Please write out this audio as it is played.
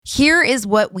Here is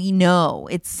what we know.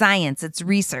 It's science, it's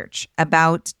research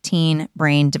about teen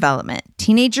brain development.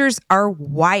 Teenagers are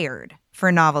wired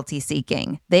for novelty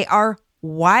seeking. They are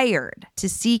wired to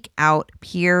seek out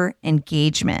peer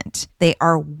engagement. They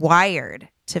are wired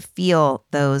to feel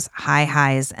those high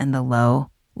highs and the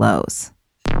low lows.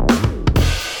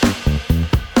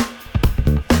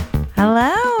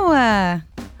 Hello,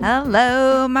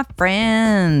 my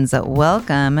friends.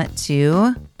 Welcome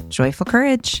to Joyful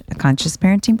Courage, a conscious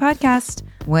parenting podcast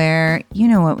where you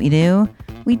know what we do.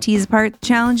 We tease apart the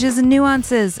challenges and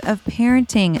nuances of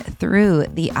parenting through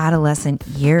the adolescent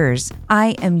years.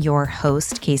 I am your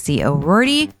host, Casey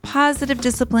O'Rourke, positive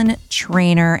discipline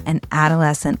trainer and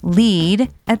adolescent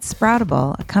lead at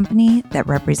Sproutable, a company that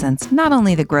represents not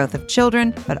only the growth of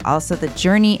children, but also the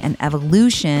journey and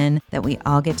evolution that we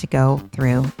all get to go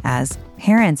through as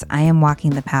parents. I am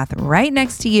walking the path right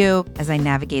next to you as I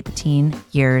navigate the teen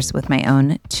years with my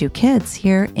own 2 kids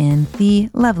here in the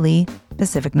lovely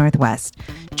Pacific Northwest.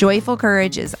 Joyful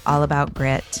Courage is all about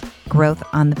grit, growth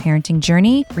on the parenting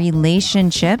journey,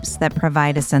 relationships that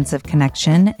provide a sense of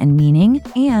connection and meaning,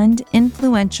 and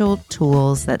influential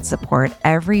tools that support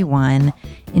everyone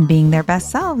in being their best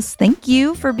selves. Thank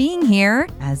you for being here.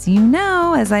 As you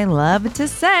know, as I love to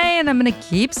say, and I'm going to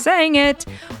keep saying it,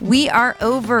 we are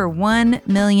over 1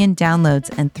 million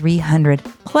downloads and 300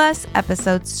 plus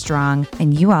episodes strong,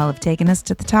 and you all have taken us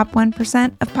to the top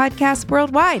 1% of podcasts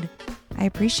worldwide. I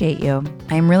appreciate you.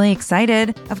 I'm really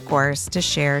excited, of course, to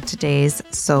share today's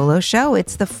solo show.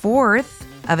 It's the 4th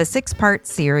of a 6-part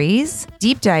series,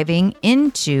 deep diving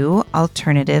into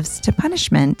alternatives to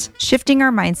punishment, shifting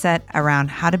our mindset around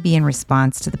how to be in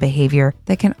response to the behavior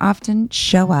that can often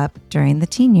show up during the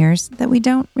teen years that we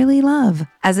don't really love.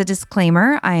 As a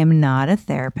disclaimer, I am not a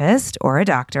therapist or a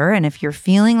doctor, and if you're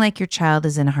feeling like your child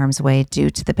is in harm's way due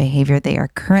to the behavior they are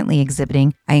currently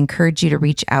exhibiting, I encourage you to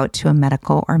reach out to a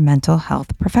medical or mental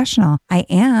health professional. I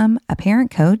am a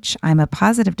parent coach. I'm a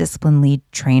positive discipline lead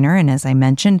trainer, and as I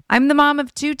mentioned, I'm the mom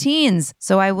of 2 teens,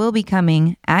 so I will be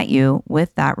coming at you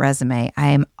with that resume. I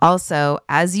am also,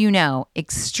 as you know,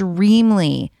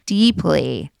 extremely,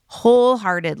 deeply,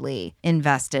 wholeheartedly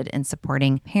invested in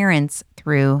supporting parents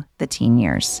through the teen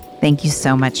years. Thank you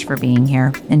so much for being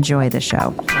here. Enjoy the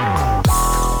show.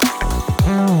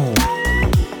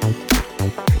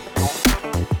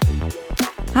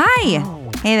 Hi.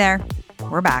 Hey there.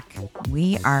 We're back.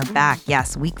 We are back.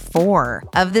 Yes, week 4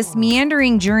 of this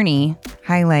meandering journey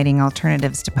highlighting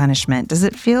alternatives to punishment. Does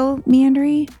it feel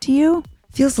meandering to you?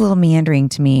 Feels a little meandering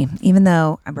to me, even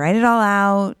though I write it all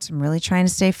out. I'm really trying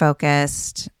to stay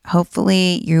focused.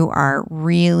 Hopefully you are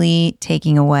really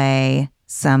taking away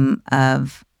some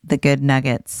of the good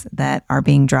nuggets that are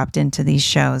being dropped into these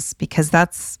shows, because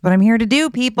that's what I'm here to do,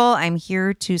 people. I'm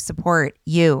here to support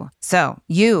you. So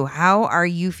you, how are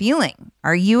you feeling?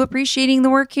 Are you appreciating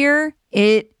the work here?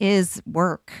 It is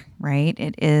work, right?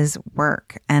 It is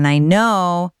work. And I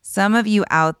know some of you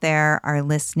out there are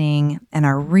listening and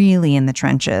are really in the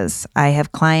trenches. I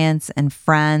have clients and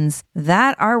friends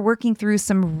that are working through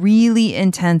some really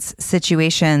intense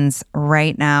situations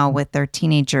right now with their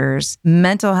teenagers.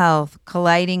 Mental health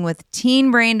colliding with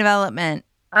teen brain development.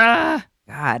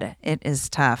 God, it is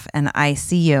tough. And I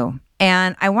see you.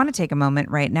 And I want to take a moment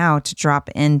right now to drop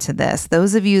into this.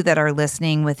 Those of you that are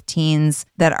listening with teens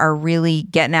that are really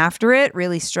getting after it,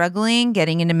 really struggling,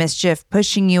 getting into mischief,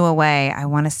 pushing you away, I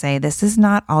want to say this is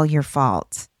not all your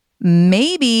fault.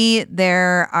 Maybe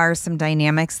there are some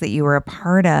dynamics that you were a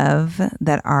part of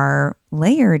that are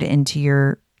layered into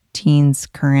your teen's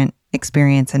current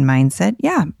experience and mindset.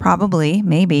 Yeah, probably,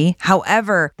 maybe.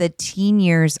 However, the teen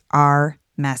years are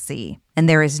messy. And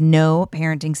there is no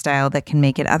parenting style that can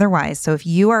make it otherwise. So if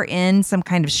you are in some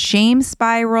kind of shame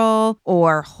spiral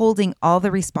or holding all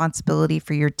the responsibility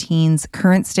for your teen's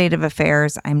current state of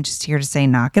affairs, I'm just here to say,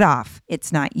 knock it off.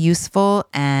 It's not useful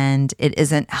and it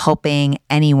isn't helping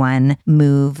anyone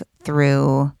move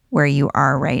through where you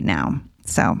are right now.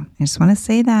 So I just want to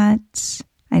say that.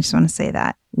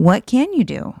 What can you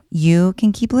do? You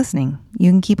can keep listening.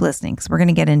 Because we're going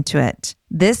to get into it.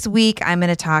 This week, I'm going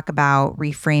to talk about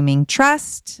reframing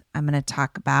trust. I'm going to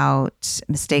talk about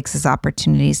mistakes as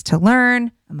opportunities to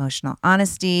learn, emotional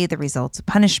honesty, the results of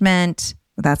punishment.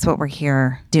 That's what we're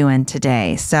here doing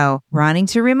today. So, wanting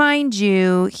to remind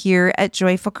you here at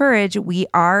Joyful Courage, we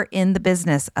are in the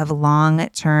business of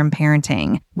long-term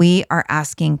parenting. We are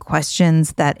asking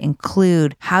questions that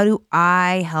include, how do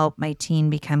I help my teen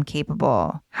become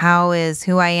capable? How is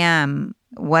who I am,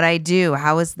 what I do,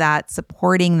 how is that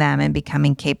supporting them and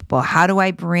becoming capable? How do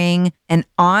I bring and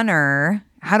honor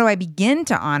How do I begin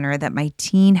to honor that my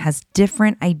teen has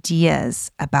different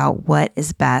ideas about what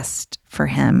is best for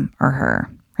him or her,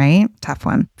 right? Tough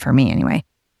one for me anyway.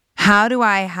 How do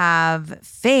I have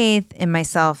faith in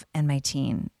myself and my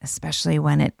teen, especially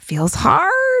when it feels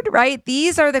hard, right?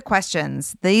 These are the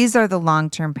questions. These are the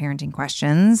long-term parenting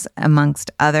questions, amongst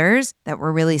others, that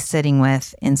we're really sitting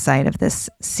with inside of this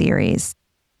series.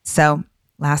 So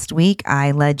last week,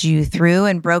 I led you through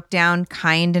and broke down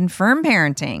kind and firm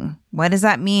parenting. What does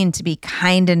that mean to be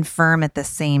kind and firm at the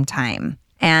same time?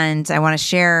 And I want to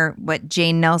share what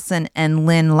Jane Nelson and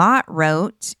Lynn Lott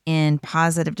wrote in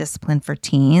Positive Discipline for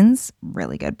Teens,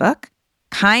 really good book.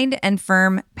 Kind and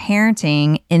firm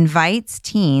parenting invites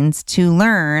teens to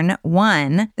learn,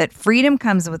 1, that freedom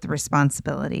comes with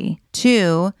responsibility.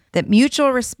 2, that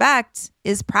mutual respect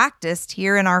is practiced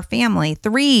here in our family.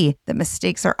 3, that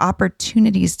mistakes are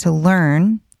opportunities to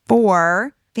learn.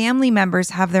 4, family members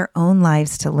have their own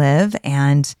lives to live,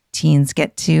 and teens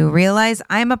get to realize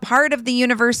I'm a part of the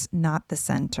universe, not the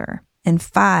center. And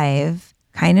 5,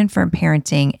 kind and firm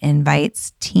parenting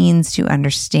invites teens to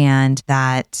understand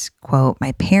that, quote,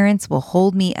 my parents will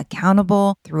hold me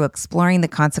accountable through exploring the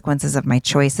consequences of my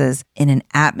choices in an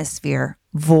atmosphere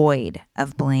void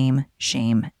of blame,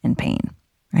 shame, and pain,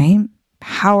 right?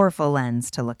 Powerful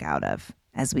lens to look out of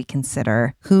as we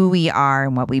consider who we are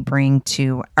and what we bring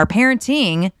to our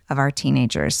parenting of our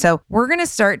teenagers. So we're going to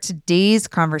start today's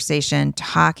conversation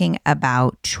talking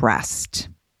about trust.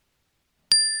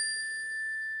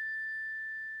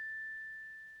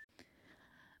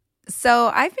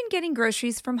 So I've been getting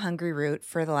groceries from Hungryroot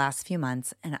for the last few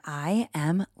months, and I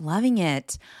am loving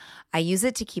it. I use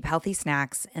it to keep healthy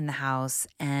snacks in the house,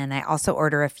 and I also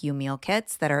order a few meal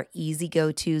kits that are easy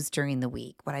go-tos during the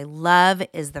week. What I love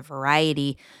is the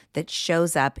variety that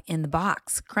shows up in the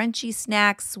box. Crunchy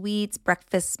snacks, sweets,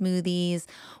 breakfast smoothies,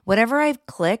 whatever I've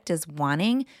clicked as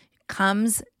wanting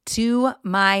comes to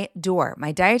my door.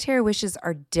 My dietary wishes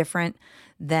are different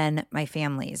than my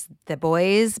family's. The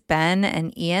boys, Ben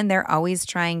and Ian, they're always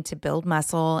trying to build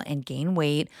muscle and gain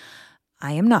weight.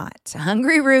 I am not.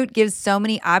 Hungryroot gives so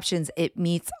many options. It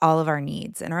meets all of our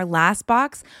needs. In our last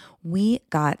box, we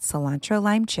got cilantro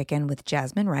lime chicken with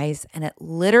jasmine rice, and it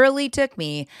literally took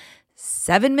me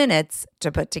 7 minutes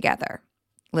to put together.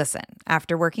 Listen,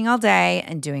 after working all day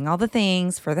and doing all the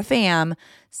things for the fam,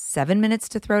 7 minutes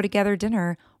to throw together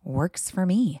dinner works for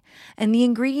me. And the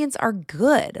ingredients are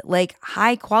good, like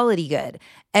high quality good.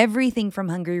 Everything from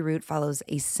Hungryroot follows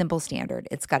a simple standard.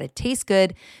 It's got to taste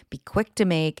good, be quick to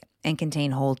make, and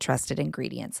contain whole trusted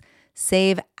ingredients.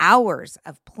 Save hours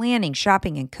of planning,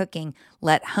 shopping, and cooking.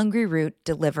 Let Hungryroot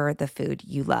deliver the food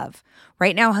you love.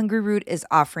 Right now, Hungryroot is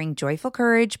offering Joyful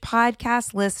Courage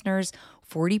podcast listeners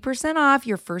 40% off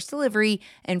your first delivery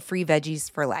and free veggies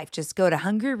for life. Just go to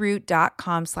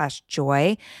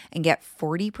hungryroot.com/joy and get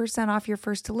 40% off your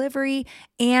first delivery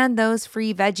and those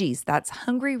free veggies. That's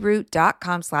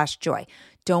hungryroot.com/joy.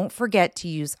 Don't forget to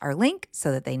use our link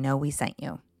so that they know we sent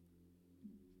you.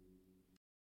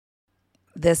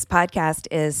 This podcast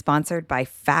is sponsored by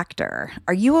Factor.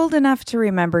 Are you old enough to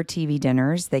remember TV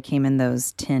dinners? They came in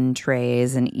those tin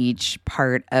trays, and each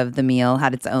part of the meal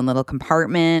had its own little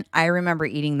compartment. I remember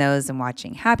eating those and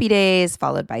watching Happy Days,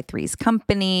 followed by Three's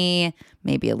Company,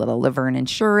 maybe a little Laverne and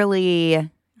Shirley.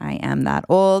 I am that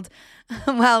old.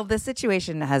 Well, the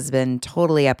situation has been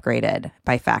totally upgraded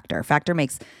by Factor. Factor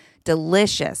makes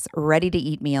delicious,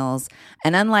 ready-to-eat meals,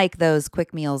 and unlike those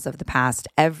quick meals of the past,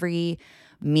 every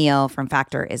meal from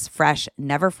Factor is fresh,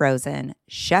 never frozen,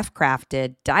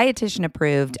 chef-crafted, dietitian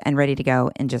approved, and ready to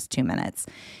go in just 2 minutes.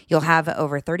 You'll have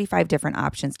over 35 different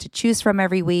options to choose from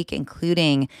every week,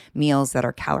 including meals that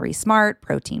are calorie smart,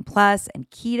 protein plus, and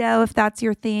keto if that's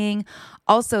your thing.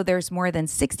 Also, there's more than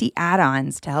 60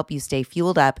 add-ons to help you stay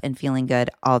fueled up and feeling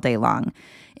good all day long.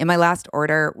 In my last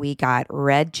order, we got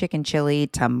red chicken chili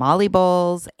tamale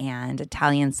bowls and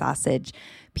Italian sausage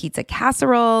pizza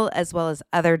casserole, as well as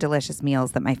other delicious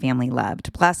meals that my family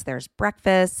loved. Plus, there's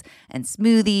breakfast and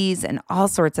smoothies and all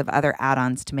sorts of other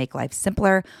add-ons to make life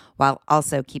simpler while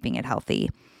also keeping it healthy.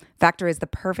 Factor is the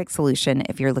perfect solution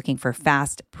if you're looking for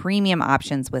fast, premium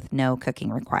options with no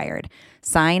cooking required.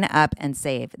 Sign up and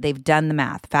save. They've done the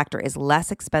math. Factor is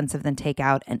less expensive than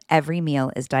takeout, and every meal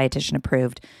is dietitian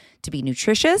approved to be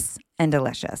nutritious and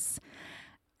delicious.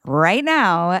 Right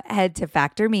now, head to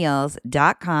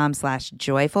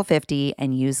factormeals.com/joyful50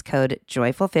 and use code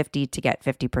joyful50 to get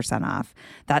 50% off.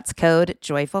 That's code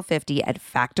joyful50 at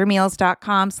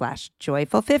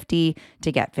factormeals.com/joyful50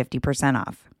 to get 50%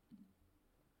 off.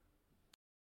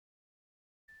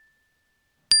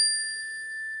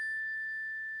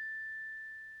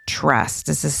 trust.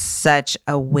 This is such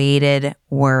a weighted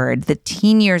word. The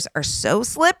teen years are so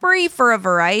slippery for a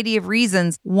variety of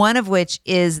reasons, one of which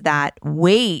is that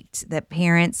weight that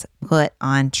parents put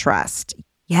on trust.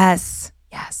 Yes.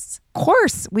 Of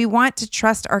course, we want to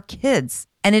trust our kids,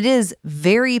 and it is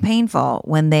very painful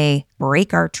when they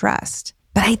break our trust.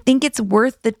 But I think it's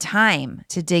worth the time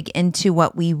to dig into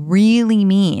what we really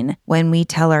mean when we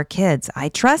tell our kids, I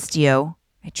trust you,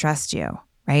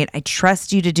 right? I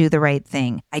trust you to do the right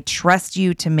thing. I trust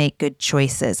you to make good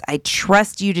choices. I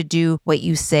trust you to do what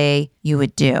you say you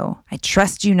would do. I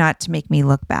trust you not to make me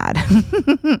look bad.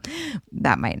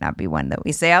 That might not be one that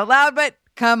we say out loud, but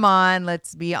come on,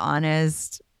 let's be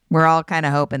honest. We're all kind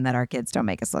of hoping that our kids don't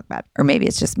make us look bad. Or maybe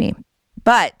it's just me.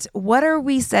 But what are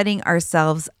we setting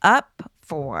ourselves up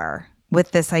for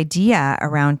with this idea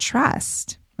around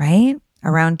trust, right?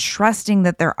 Around trusting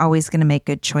that they're always going to make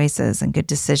good choices and good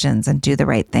decisions and do the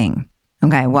right thing.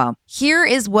 Okay, well, here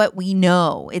is what we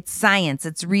know. It's science,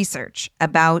 it's research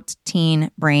about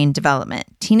teen brain development.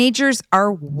 Teenagers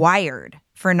are wired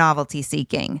for novelty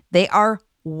seeking. They are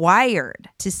wired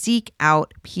to seek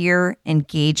out peer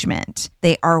engagement.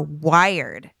 They are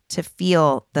wired to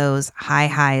feel those high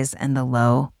highs and the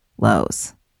low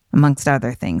lows, amongst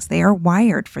other things. They are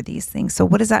wired for these things. So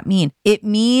what does that mean? It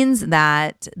means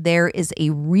that there is a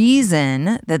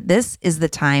reason that this is the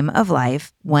time of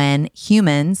life when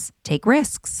humans take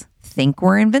risks, think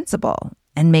we're invincible,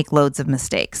 and make loads of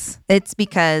mistakes. It's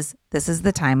because this is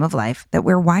the time of life that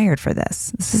we're wired for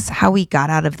this. This is how we got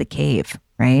out of the cave,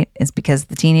 right? It's because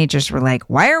the teenagers were like,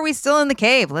 why are we still in the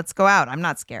cave? Let's go out. I'm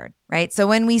not scared, right? So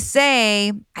when we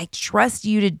say, I trust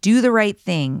you to do the right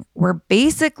thing, we're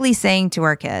basically saying to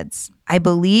our kids, I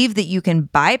believe that you can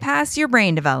bypass your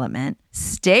brain development,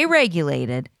 stay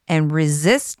regulated, and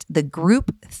resist the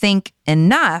group think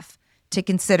enough to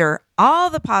consider all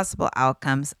the possible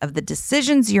outcomes of the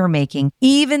decisions you're making,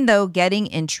 even though getting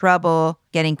in trouble,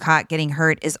 getting caught, getting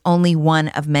hurt is only one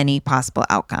of many possible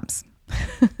outcomes.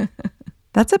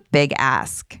 That's a big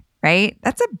ask, right?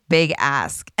 That's a big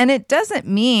ask. And it doesn't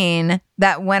mean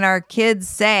that when our kids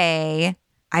say,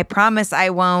 I promise I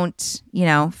won't,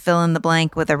 fill in the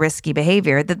blank with a risky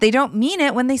behavior, that they don't mean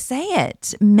it when they say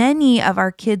it. Many of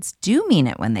our kids do mean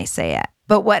it when they say it.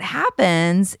 But what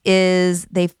happens is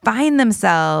they find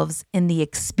themselves in the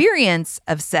experience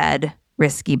of said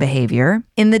risky behavior,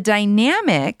 in the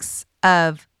dynamics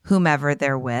of whomever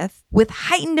they're with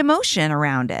heightened emotion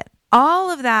around it. All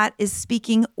of that is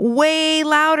speaking way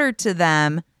louder to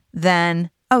them than,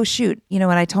 oh, shoot, you know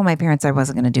what? I told my parents I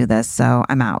wasn't going to do this, so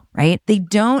I'm out, right? They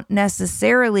don't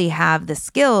necessarily have the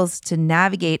skills to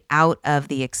navigate out of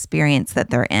the experience that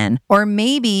they're in. Or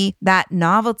maybe that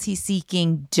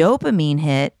novelty-seeking dopamine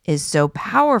hit is so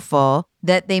powerful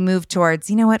that they move towards,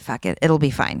 you know what? Fuck it. It'll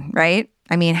be fine, right?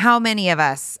 I mean, how many of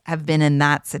us have been in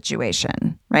that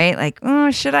situation, right? Like,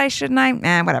 oh, should I, shouldn't I?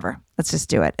 Whatever. Let's just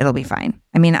do it. It'll be fine.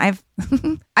 I mean, I've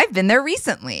been there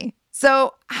recently.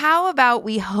 So how about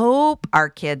we hope our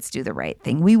kids do the right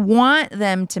thing? We want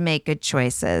them to make good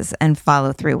choices and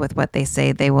follow through with what they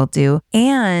say they will do.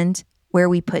 And where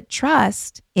we put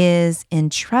trust is in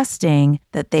trusting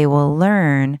that they will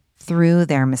learn through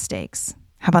their mistakes.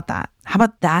 How about that? How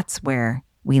about that's where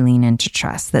we lean into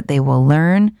trust, that they will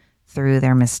learn through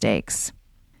their mistakes?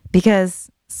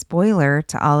 Because spoiler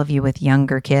to all of you with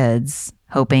younger kids,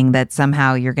 hoping that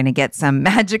somehow you're going to get some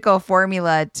magical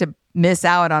formula to miss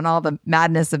out on all the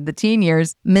madness of the teen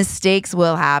years, mistakes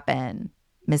will happen.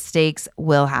 Mistakes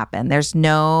will happen. There's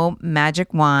no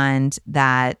magic wand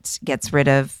that gets rid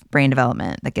of brain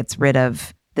development, that gets rid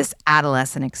of this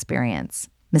adolescent experience.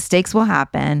 Mistakes will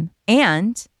happen,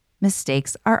 and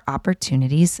mistakes are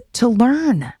opportunities to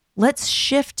learn. Let's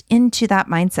shift into that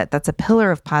mindset. That's a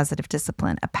pillar of positive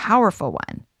discipline, a powerful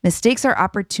one. Mistakes are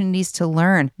opportunities to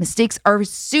learn. Mistakes are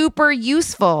super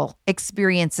useful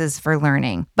experiences for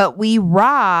learning, but we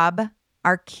rob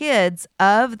our kids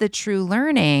of the true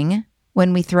learning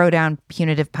when we throw down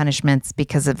punitive punishments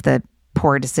because of the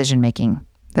poor decision-making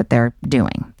that they're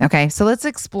doing. Okay, so let's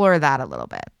explore that a little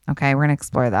bit. Okay, we're going to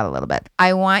explore that a little bit.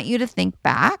 I want you to think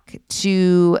back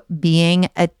to being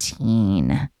a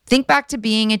teen. Think back to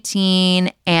being a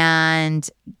teen and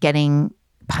getting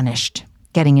punished,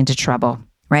 getting into trouble.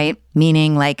 Right?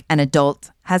 Meaning like an adult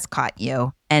has caught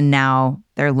you and now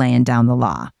they're laying down the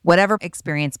law. Whatever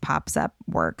experience pops up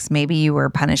works. Maybe you were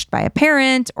punished by a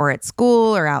parent or at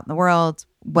school or out in the world.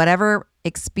 Whatever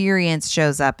experience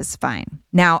shows up is fine.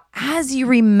 Now, as you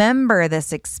remember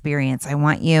this experience, I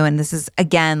want you, and this is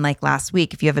again like last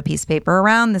week, if you have a piece of paper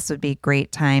around, this would be a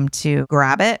great time to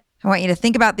grab it. I want you to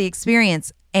think about the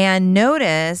experience. And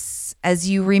notice as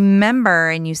you remember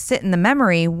and you sit in the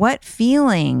memory, what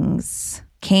feelings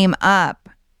came up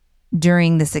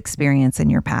during this experience in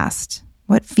your past?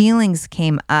 What feelings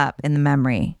came up in the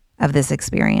memory of this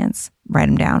experience? Write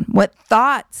them down. What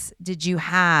thoughts did you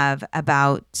have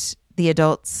about the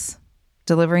adults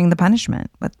delivering the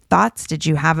punishment? What thoughts did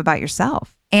you have about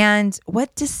yourself? And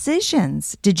what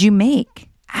decisions did you make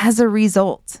as a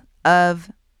result of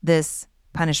this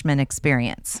punishment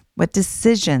experience? What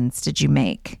decisions did you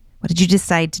make? What did you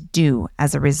decide to do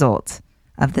as a result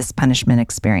of this punishment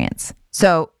experience?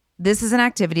 So this is an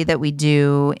activity that we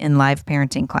do in live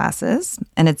parenting classes,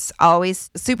 and it's always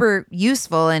super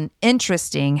useful and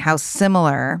interesting how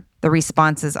similar the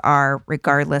responses are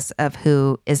regardless of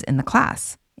who is in the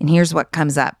class. And here's what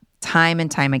comes up time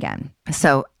and time again.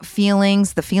 So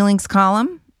feelings, the feelings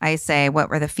column, I say, what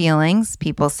were the feelings?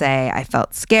 People say, I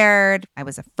felt scared. I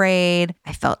was afraid.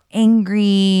 I felt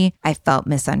angry. I felt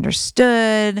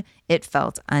misunderstood. It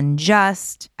felt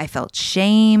unjust. I felt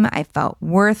shame. I felt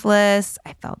worthless.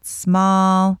 I felt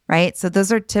small, right? So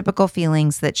those are typical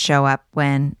feelings that show up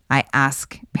when I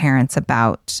ask parents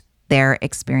about their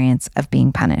experience of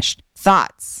being punished.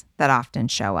 Thoughts that often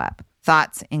show up.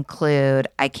 Thoughts include,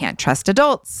 I can't trust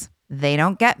adults. They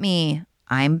don't get me.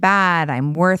 I'm bad.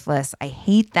 I'm worthless. I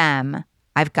hate them.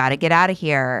 I've got to get out of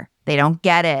here. They don't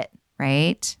get it,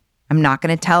 right? I'm not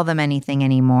going to tell them anything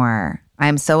anymore.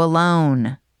 I'm so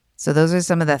alone. So those are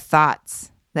some of the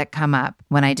thoughts that come up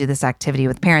when I do this activity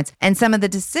with parents. And some of the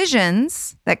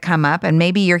decisions that come up, and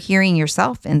maybe you're hearing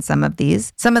yourself in some of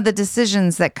these, some of the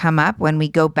decisions that come up when we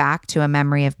go back to a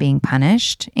memory of being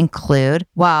punished include,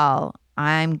 well,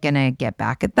 I'm going to get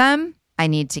back at them. I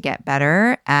need to get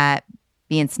better at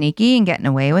being sneaky and getting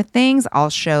away with things. I'll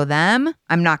show them.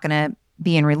 I'm not going to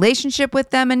be in relationship with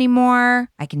them anymore.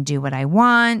 I can do what I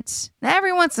want.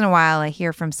 Every once in a while, I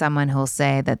hear from someone who'll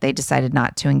say that they decided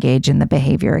not to engage in the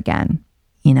behavior again,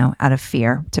 out of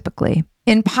fear, typically.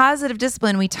 In positive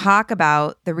discipline, we talk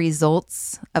about the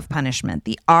results of punishment,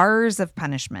 the R's of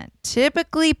punishment.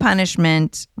 Typically,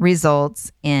 punishment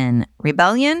results in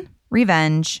rebellion,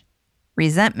 revenge,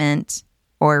 resentment,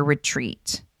 or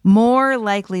retreat. More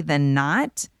likely than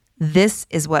not, this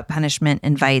is what punishment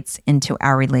invites into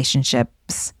our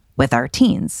relationships with our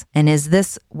teens. And is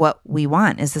this what we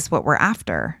want? Is this what we're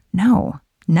after? No.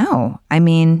 No.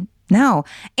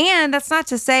 And that's not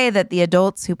to say that the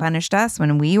adults who punished us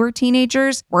when we were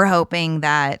teenagers were hoping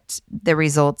that the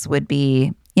results would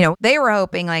be, they were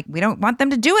hoping like, we don't want them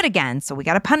to do it again, so we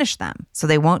got to punish them so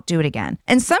they won't do it again.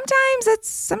 And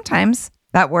sometimes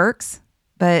that works,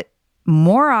 but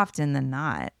more often than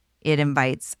not, it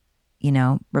invites,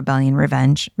 rebellion,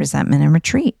 revenge, resentment, and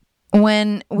retreat.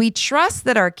 When we trust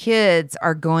that our kids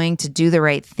are going to do the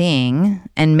right thing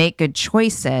and make good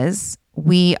choices,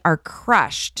 we are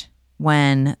crushed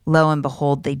when, lo and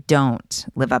behold, they don't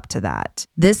live up to that.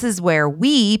 This is where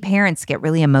we, parents, get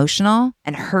really emotional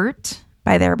and hurt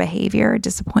by their behavior,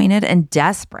 disappointed and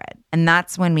desperate. And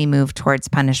that's when we move towards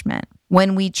punishment.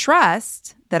 When we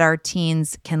trust that our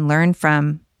teens can learn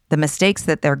from the mistakes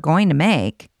that they're going to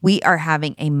make, we are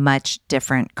having a much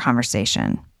different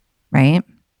conversation, right?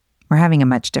 We're having a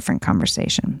much different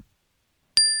conversation.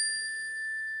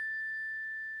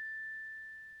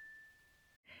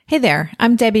 Hey there,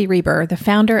 I'm Debbie Reber, the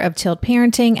founder of Tilt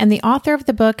Parenting and the author of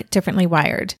the book Differently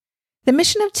Wired. The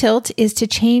mission of Tilt is to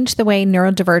change the way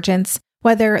neurodivergence,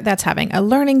 whether that's having a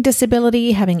learning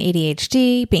disability, having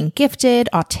ADHD, being gifted,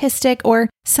 autistic, or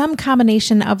some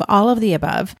combination of all of the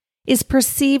above, is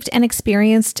perceived and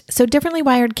experienced so differently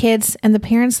wired kids and the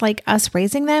parents like us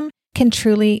raising them can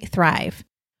truly thrive.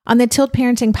 On the Tilt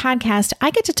Parenting podcast, I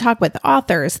get to talk with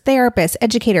authors, therapists,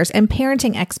 educators, and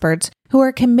parenting experts who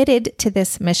are committed to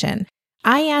this mission.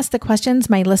 I ask the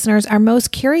questions my listeners are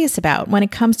most curious about when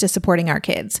it comes to supporting our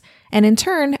kids. And in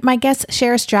turn, my guests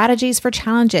share strategies for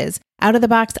challenges,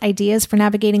 out-of-the-box ideas for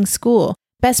navigating school,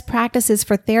 best practices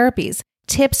for therapies,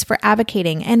 tips for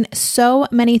advocating, and so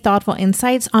many thoughtful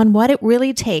insights on what it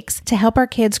really takes to help our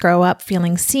kids grow up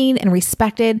feeling seen and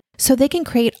respected so they can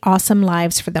create awesome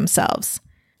lives for themselves.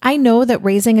 I know that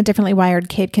raising a differently wired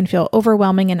kid can feel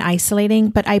overwhelming and isolating,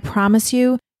 but I promise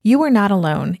you, you are not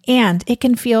alone, and it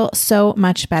can feel so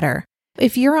much better.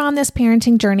 If you're on this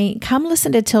parenting journey, come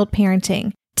listen to Tilt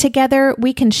Parenting. Together,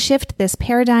 we can shift this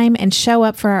paradigm and show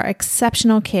up for our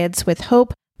exceptional kids with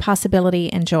hope,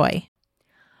 possibility, and joy.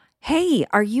 Hey,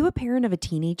 are you a parent of a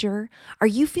teenager? Are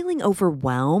you feeling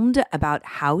overwhelmed about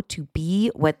how to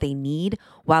be what they need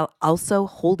while also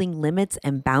holding limits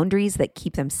and boundaries that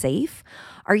keep them safe?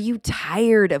 Are you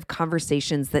tired of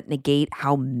conversations that negate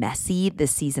how messy this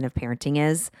season of parenting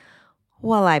is?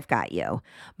 Well, I've got you.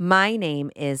 My name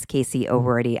is Casey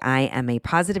O'Rourke. I am a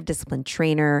positive discipline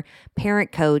trainer,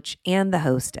 parent coach, and the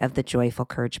host of the Joyful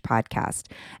Courage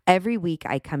podcast. Every week,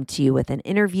 I come to you with an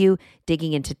interview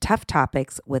digging into tough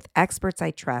topics with experts I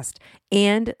trust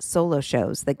and solo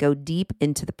shows that go deep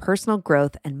into the personal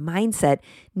growth and mindset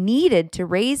needed to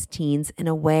raise teens in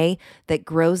a way that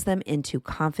grows them into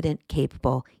confident,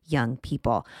 capable young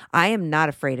people. I am not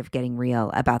afraid of getting real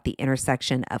about the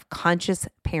intersection of conscious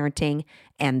parenting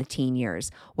and the teen years,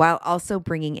 while also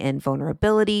bringing in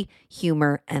vulnerability,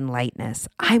 humor, and lightness.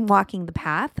 I'm walking the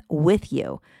path with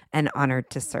you and honored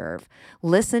to serve.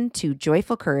 Listen to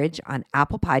Joyful Courage on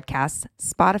Apple Podcasts,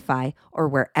 Spotify, or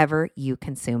wherever you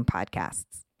consume podcasts.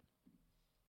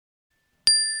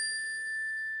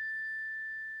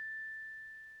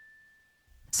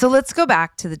 So let's go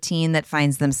back to the teen that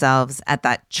finds themselves at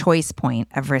that choice point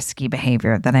of risky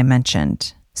behavior that I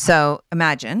mentioned. So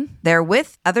imagine they're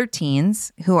with other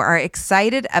teens who are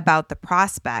excited about the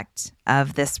prospect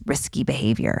of this risky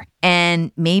behavior.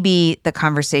 And maybe the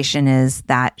conversation is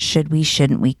that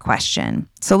shouldn't we question.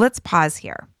 So let's pause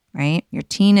here, right? Your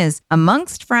teen is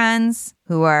amongst friends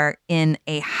who are in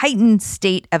a heightened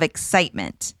state of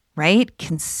excitement, right?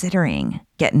 Considering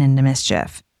getting into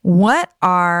mischief.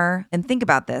 And think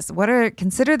about this,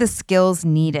 consider the skills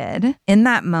needed in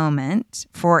that moment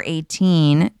for a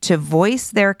teen to voice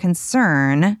their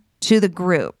concern to the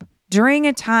group during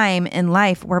a time in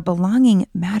life where belonging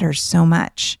matters so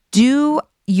much. Do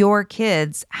your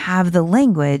kids have the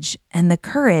language and the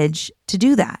courage to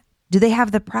do that? Do they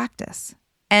have the practice?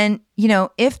 And,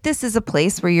 if this is a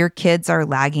place where your kids are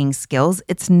lagging skills,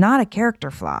 it's not a character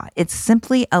flaw. It's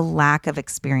simply a lack of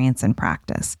experience and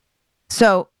practice.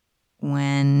 So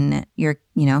when your,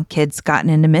 kid's gotten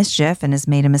into mischief and has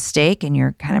made a mistake and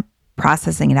you're kind of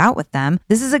processing it out with them,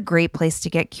 this is a great place to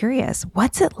get curious.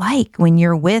 What's it like when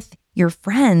you're with your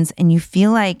friends and you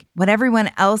feel like what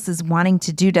everyone else is wanting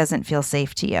to do doesn't feel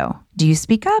safe to you? Do you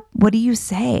speak up? What do you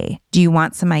say? Do you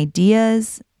want some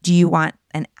ideas? Do you want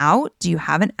an out? Do you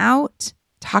have an out?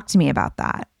 Talk to me about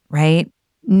that, right?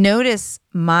 Notice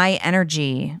my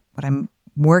energy. What I'm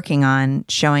working on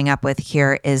showing up with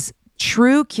here is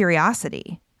true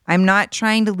curiosity. I'm not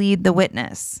trying to lead the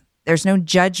witness. There's no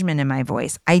judgment in my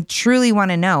voice. I truly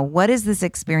want to know, what is this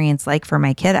experience like for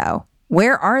my kiddo?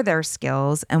 Where are their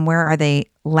skills and where are they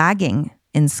lagging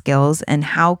in skills? And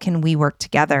how can we work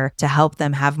together to help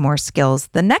them have more skills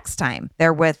the next time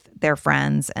they're with their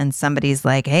friends and somebody's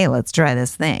like, hey, let's try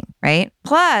this thing, right?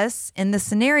 Plus, in the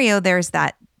scenario, there's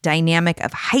that dynamic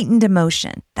of heightened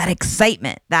emotion, that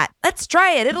excitement, that let's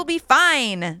try it, it'll be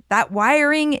fine. That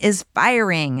wiring is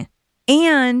firing.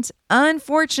 And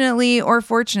unfortunately, or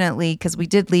fortunately, because we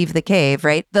did leave the cave,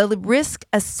 right? The risk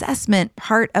assessment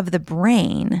part of the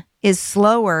brain is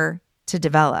slower to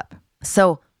develop.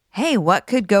 So, hey, what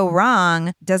could go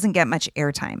wrong doesn't get much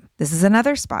airtime. This is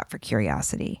another spot for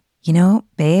curiosity.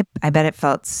 Babe, I bet it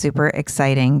felt super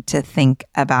exciting to think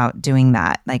about doing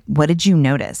that. Like, what did you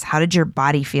notice? How did your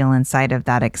body feel inside of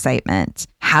that excitement?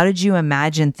 How did you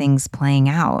imagine things playing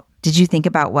out? Did you think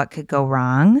about what could go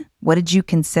wrong? What did you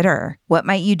consider? What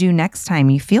might you do next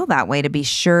time you feel that way to be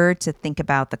sure to think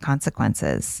about the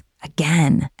consequences?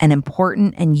 Again, an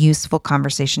important and useful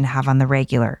conversation to have on the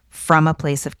regular from a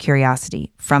place of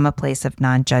curiosity, from a place of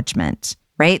non-judgment.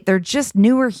 Right? They're just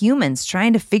newer humans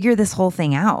trying to figure this whole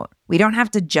thing out. We don't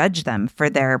have to judge them for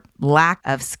their lack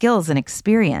of skills and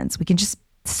experience. We can just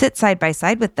sit side by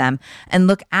side with them and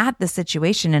look at the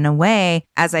situation in a way,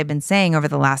 as I've been saying over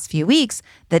the last few weeks,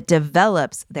 that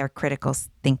develops their critical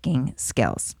thinking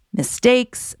skills.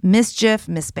 Mistakes, mischief,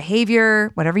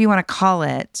 misbehavior, whatever you want to call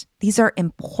it, these are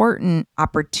important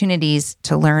opportunities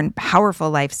to learn powerful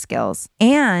life skills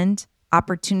and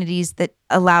opportunities that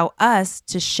allow us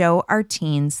to show our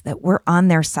teens that we're on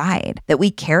their side, that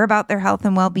we care about their health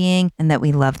and well-being, and that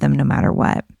we love them no matter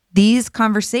what. These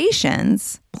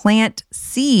conversations plant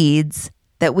seeds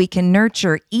that we can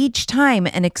nurture each time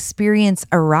an experience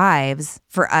arrives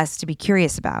for us to be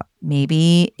curious about.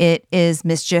 Maybe it is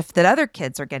mischief that other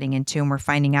kids are getting into and we're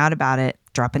finding out about it.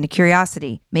 Drop into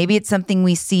curiosity. Maybe it's something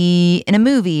we see in a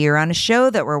movie or on a show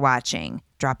that we're watching.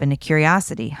 Drop into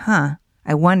curiosity.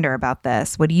 I wonder about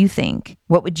this. What do you think?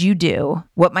 What would you do?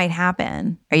 What might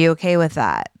happen? Are you okay with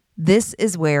that? This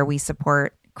is where we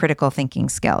support critical thinking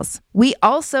skills. We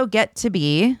also get to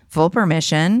be, full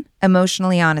permission,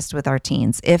 emotionally honest with our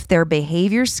teens. If their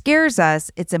behavior scares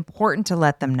us, it's important to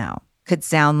let them know. Could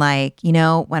sound like,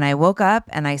 when I woke up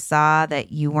and I saw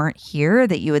that you weren't here,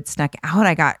 that you had snuck out,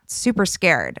 I got super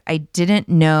scared. I didn't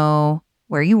know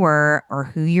where you were or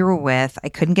who you were with. I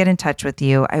couldn't get in touch with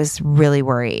you. I was really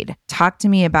worried. Talk to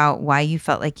me about why you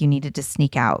felt like you needed to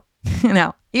sneak out.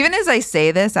 Even as I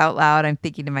say this out loud, I'm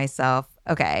thinking to myself,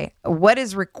 okay, what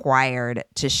is required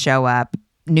to show up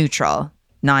neutral,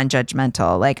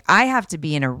 non-judgmental? Like, I have to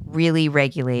be in a really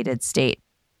regulated state.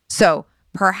 So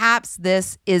perhaps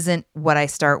this isn't what I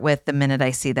start with the minute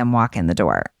I see them walk in the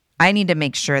door. I need to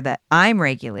make sure that I'm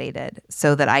regulated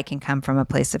so that I can come from a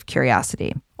place of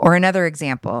curiosity. Or another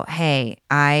example, hey,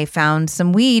 I found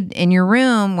some weed in your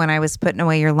room when I was putting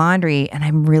away your laundry, and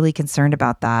I'm really concerned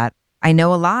about that. I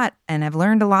know a lot and I've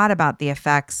learned a lot about the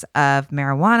effects of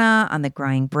marijuana on the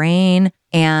growing brain,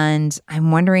 and I'm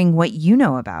wondering what you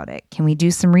know about it. Can we do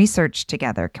some research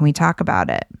together? Can we talk about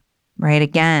it? Right?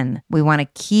 Again, we want to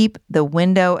keep the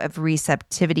window of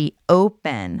receptivity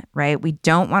open, right? We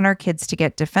don't want our kids to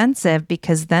get defensive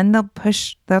because then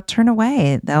they'll turn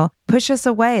away. They'll push us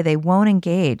away. They won't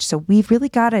engage. So we've really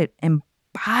got to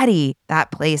embody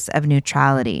that place of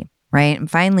neutrality. Right.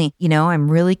 And finally, I'm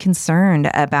really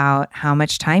concerned about how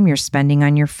much time you're spending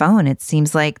on your phone. It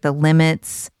seems like the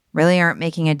limits really aren't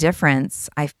making a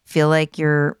difference. I feel like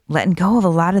you're letting go of a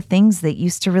lot of things that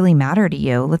used to really matter to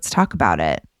you. Let's talk about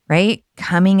it. Right?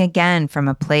 Coming again from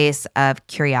a place of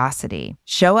curiosity.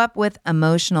 Show up with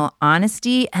emotional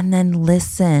honesty and then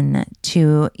listen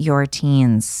to your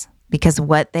teens because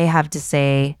what they have to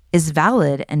say is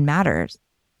valid and matters.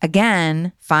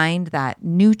 Again, find that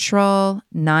neutral,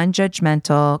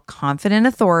 non-judgmental, confident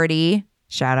authority.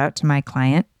 Shout out to my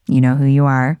client. You know who you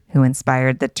are, who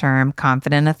inspired the term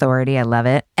confident authority. I love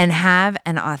it. And have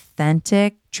an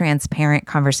authentic, transparent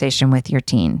conversation with your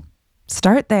teen.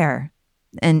 Start there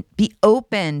and be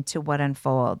open to what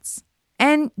unfolds.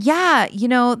 And yeah,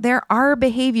 there are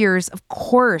behaviors, of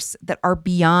course, that are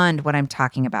beyond what I'm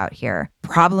talking about here.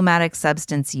 Problematic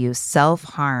substance use,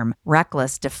 self-harm,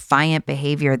 reckless, defiant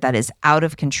behavior that is out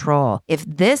of control. If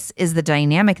this is the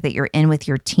dynamic that you're in with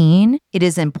your teen, it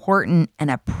is important and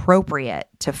appropriate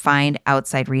to find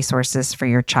outside resources for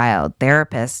your child.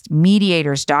 Therapists,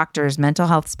 mediators, doctors, mental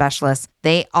health specialists,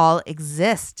 they all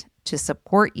exist to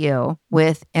support you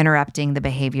with interrupting the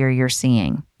behavior you're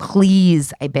seeing.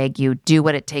 Please, I beg you, do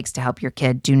what it takes to help your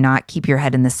kid. Do not keep your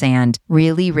head in the sand.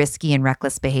 Really risky and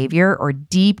reckless behavior or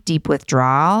deep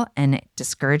withdrawal and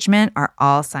discouragement are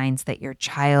all signs that your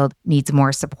child needs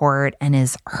more support and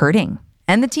is hurting.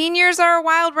 And the teen years are a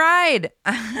wild ride.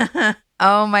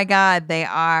 Oh my God, they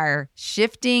are.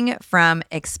 Shifting from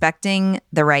expecting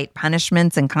the right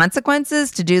punishments and consequences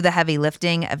to do the heavy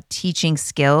lifting of teaching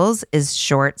skills is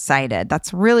short-sighted.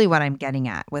 That's really what I'm getting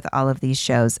at with all of these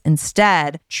shows.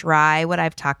 Instead, try what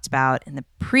I've talked about in the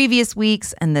previous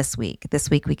weeks and this week.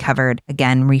 This week we covered,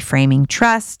 again, reframing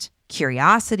trust,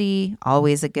 curiosity,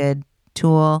 always a good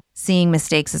tool, seeing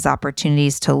mistakes as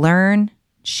opportunities to learn,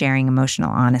 sharing emotional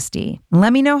honesty.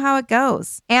 Let me know how it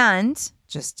goes. And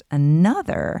just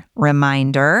another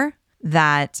reminder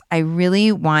that I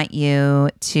really want you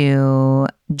to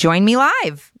join me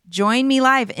live. Join me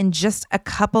live in just a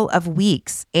couple of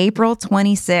weeks, April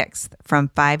 26th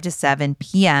from 5 to 7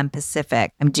 p.m.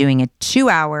 Pacific. I'm doing a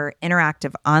 2-hour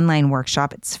interactive online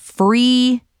workshop. It's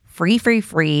free,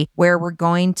 where we're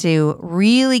going to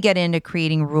really get into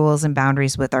creating rules and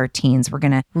boundaries with our teens. We're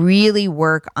going to really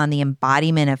work on the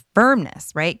embodiment of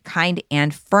firmness, right? Kind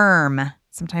and firm.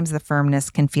 Sometimes the firmness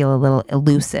can feel a little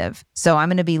elusive. So I'm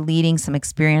going to be leading some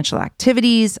experiential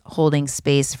activities, holding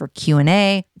space for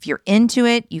Q&A. If you're into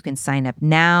it, you can sign up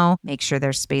now. Make sure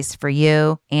there's space for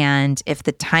you. And if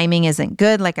the timing isn't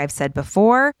good, like I've said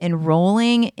before,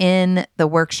 enrolling in the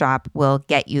workshop will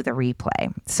get you the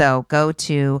replay. So go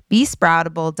to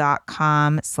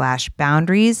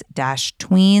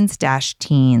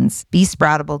besproutable.com/boundaries-tweens-teens.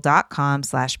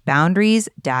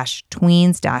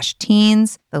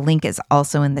 besproutable.com/boundaries-tweens-teens. The link is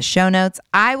also in the show notes.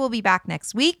 I will be back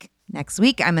next week. Next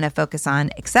week, I'm going to focus on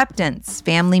acceptance,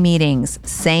 family meetings,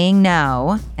 saying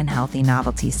no, and healthy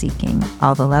novelty seeking.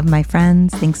 All the love, my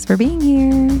friends. Thanks for being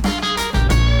here.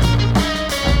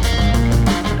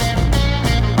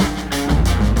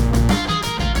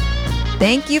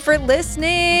 Thank you for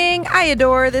listening. I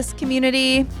adore this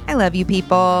community. I love you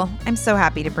people. I'm so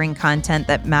happy to bring content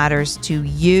that matters to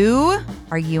you.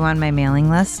 Are you on my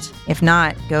mailing list? If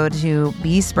not, go to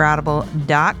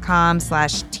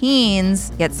besproutable.com/teens.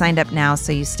 Get signed up now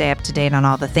so you stay up to date on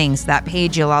all the things. That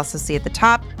page you'll also see at the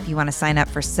top. If you want to sign up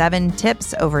for 7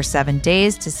 tips over 7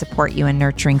 days to support you in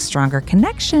nurturing stronger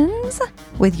connections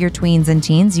with your tweens and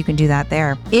teens, you can do that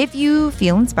there. If you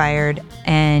feel inspired,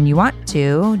 and you want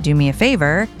to, do me a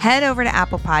favor, head over to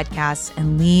Apple Podcasts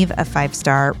and leave a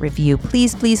 5-star review.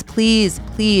 Please, please, please,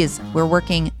 please. We're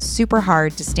working super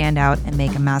hard to stand out and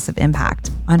make a massive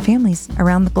impact on families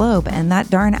around the globe. And that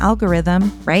darn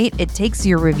algorithm, right? It takes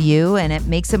your review and it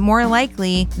makes it more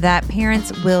likely that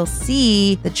parents will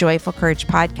see the Joyful Courage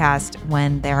podcast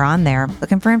when they're on there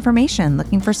looking for information,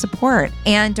 looking for support.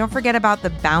 And don't forget about the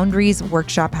Boundaries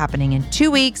workshop happening in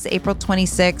 2 weeks, April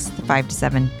 26th, 5 to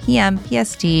 7 p.m.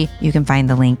 PST. You can find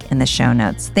the link in the show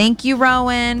notes. Thank you,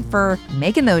 Rowan, for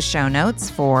making those show notes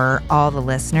for all the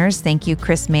listeners. Thank you,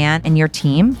 Chris Mann and your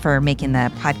team for making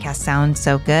the podcast sound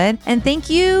so good. And thank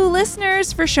you,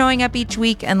 listeners, for showing up each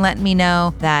week and letting me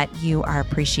know that you are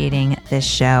appreciating this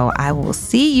show. I will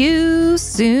see you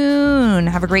soon.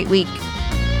 Have a great week.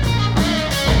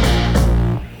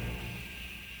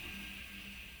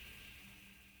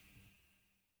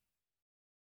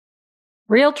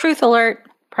 Real truth alert.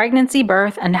 Pregnancy,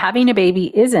 birth, and having a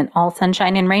baby isn't all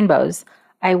sunshine and rainbows.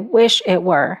 I wish it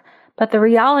were. But the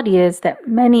reality is that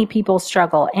many people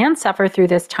struggle and suffer through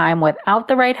this time without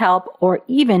the right help or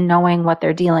even knowing what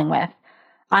they're dealing with.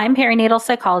 I'm perinatal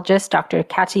psychologist Dr.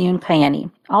 Katayun Kayeni,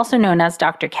 also known as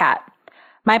Dr. Kat.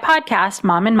 My podcast,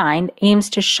 Mom and Mind, aims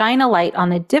to shine a light on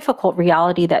the difficult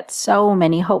reality that so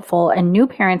many hopeful and new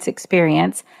parents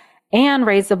experience and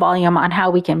raise the volume on how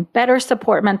we can better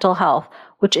support mental health,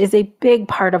 which is a big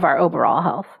part of our overall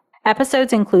health.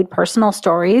 Episodes include personal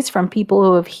stories from people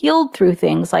who have healed through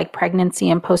things like pregnancy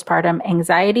and postpartum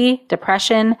anxiety,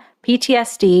 depression,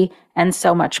 PTSD, and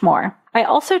so much more. I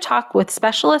also talk with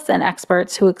specialists and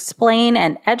experts who explain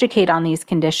and educate on these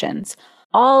conditions.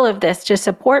 All of this to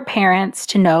support parents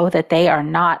to know that they are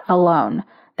not alone,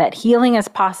 that healing is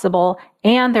possible,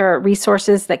 and there are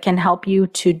resources that can help you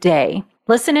today.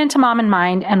 Listen into Mom and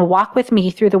Mind and walk with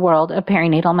me through the world of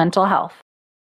perinatal mental health.